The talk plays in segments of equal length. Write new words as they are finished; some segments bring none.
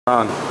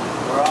On.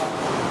 We're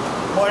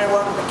on. Good morning,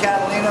 welcome to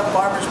Catalina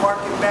Farmers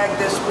Market Bag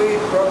this week.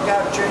 Broke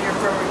out Junior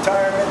from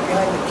retirement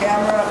behind the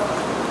camera.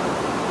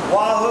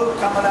 Wahoo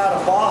coming out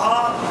of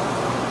Baja.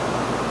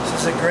 This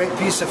is a great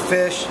piece of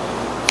fish.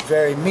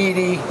 Very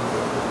meaty.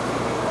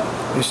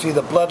 You see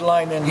the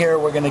bloodline in here.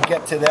 We're going to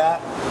get to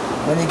that.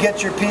 When you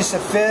get your piece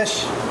of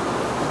fish,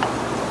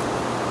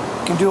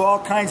 you can do all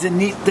kinds of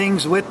neat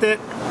things with it.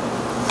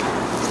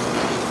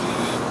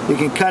 You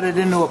can cut it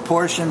into a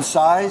portion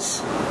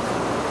size.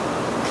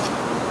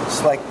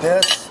 Just like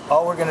this.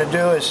 All we're going to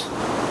do is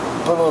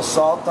put a little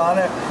salt on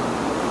it.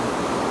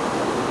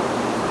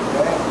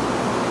 Okay.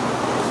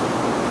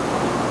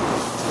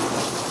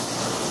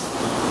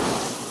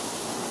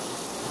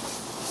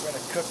 We're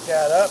going to cook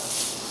that up.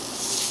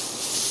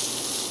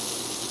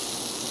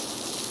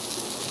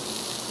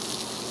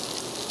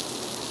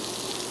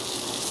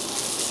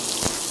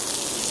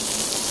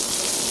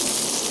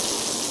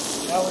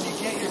 Now when you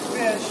get your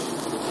fish,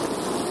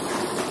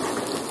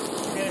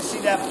 you're going to see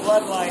that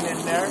bloodline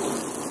in there.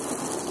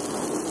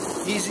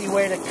 Easy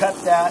way to cut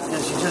that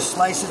is you just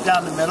slice it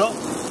down the middle.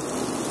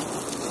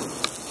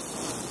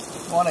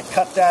 You want to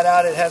cut that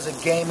out, it has a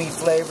gamey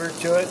flavor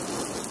to it.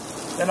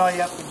 Then all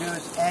you have to do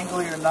is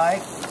angle your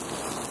knife.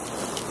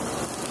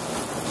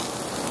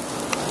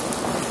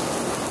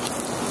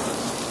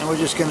 And we're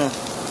just going to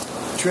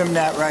trim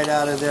that right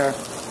out of there.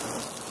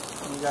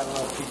 We got a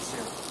little piece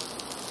here.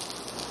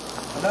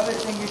 Another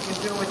thing you can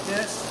do with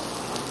this,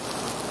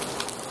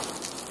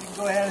 you can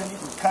go ahead and you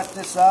can cut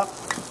this up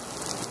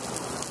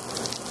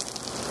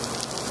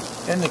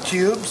in the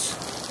cubes.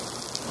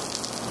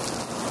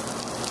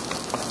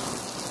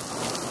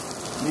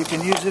 You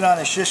can use it on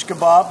a shish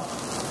kebab.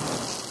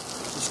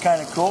 It's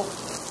kind of cool.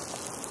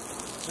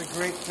 It's a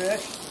great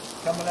fish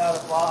coming out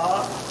of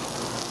Baja.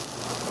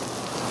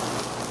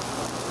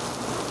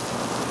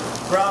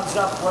 Browns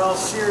up well,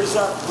 sears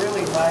up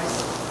really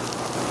nice.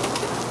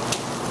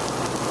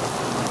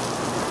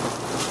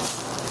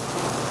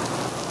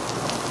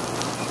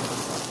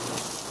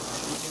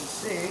 You can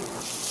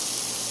see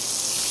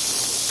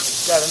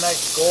got a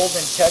nice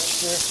golden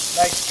texture,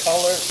 nice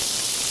color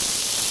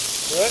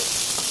to it.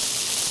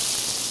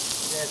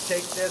 We're going to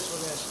take this, we're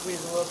going to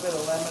squeeze a little bit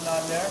of lemon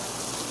on there.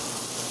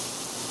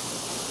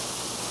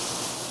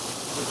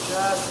 With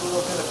just a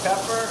little bit of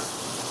pepper.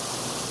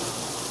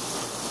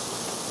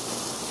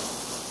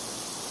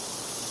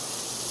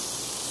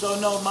 So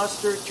No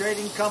Mustard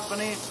Trading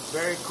Company,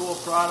 very cool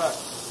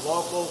product.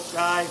 Local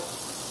guy,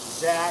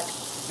 Zach,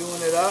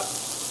 doing it up.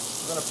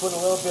 I'm going to put a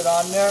little bit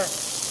on there.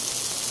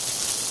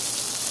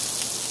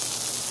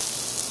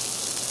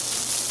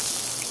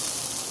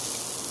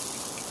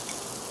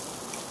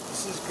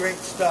 This is great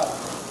stuff.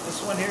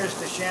 This one here is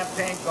the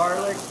champagne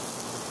garlic. It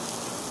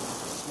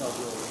smells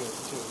really good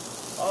too.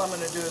 All I'm going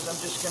to do is I'm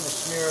just going to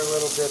smear a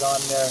little bit on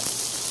there.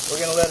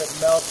 We're going to let it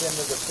melt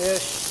into the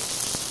fish.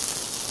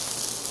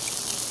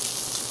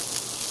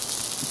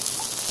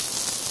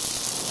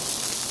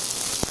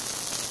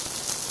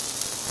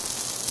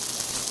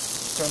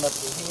 Turn up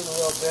the heat a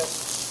little bit.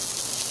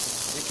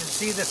 You can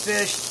see the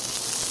fish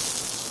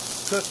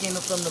cooking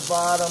from the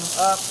bottom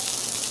up.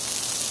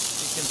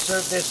 You can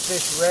serve this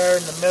fish rare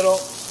in the middle.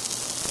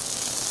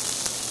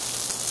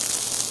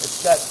 It's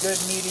got good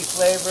meaty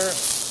flavor,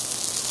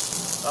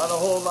 not a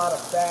whole lot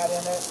of fat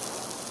in it.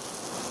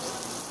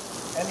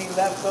 Any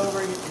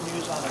leftover you can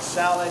use on a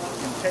salad, you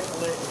can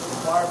pickle it, you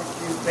can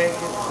barbecue, bake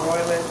it,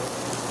 broil it,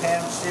 pan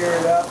sear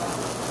it up.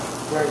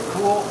 Very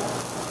cool.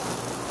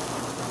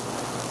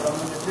 What I'm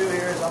going to do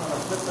here is I'm going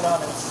to flip it on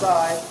its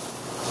side.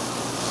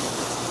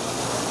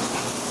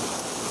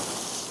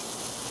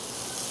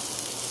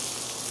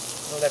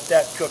 We'll let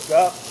that cook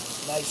up,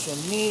 nice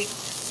and neat.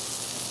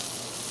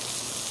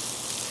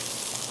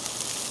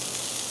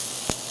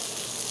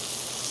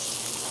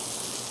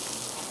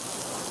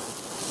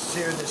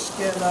 Sear the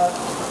skin up.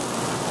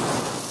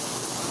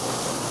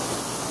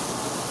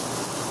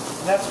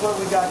 And that's what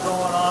we got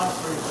going on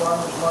for your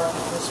farmers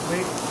market this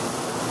week.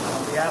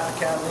 On behalf of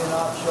Catalina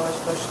Offshore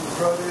Specialty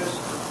Produce.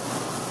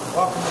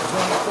 Welcome to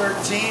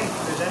 2013. If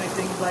there's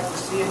anything you'd like to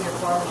see in your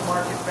farmers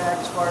market bag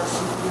as far as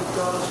seafood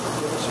goes,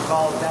 give us a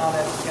call down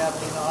at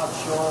Catalina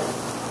Offshore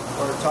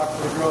or talk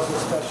to the girls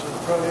at Specialty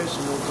Produce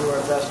and we'll do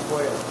our best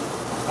for you.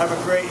 Have a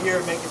great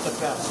year. Make it the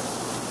best.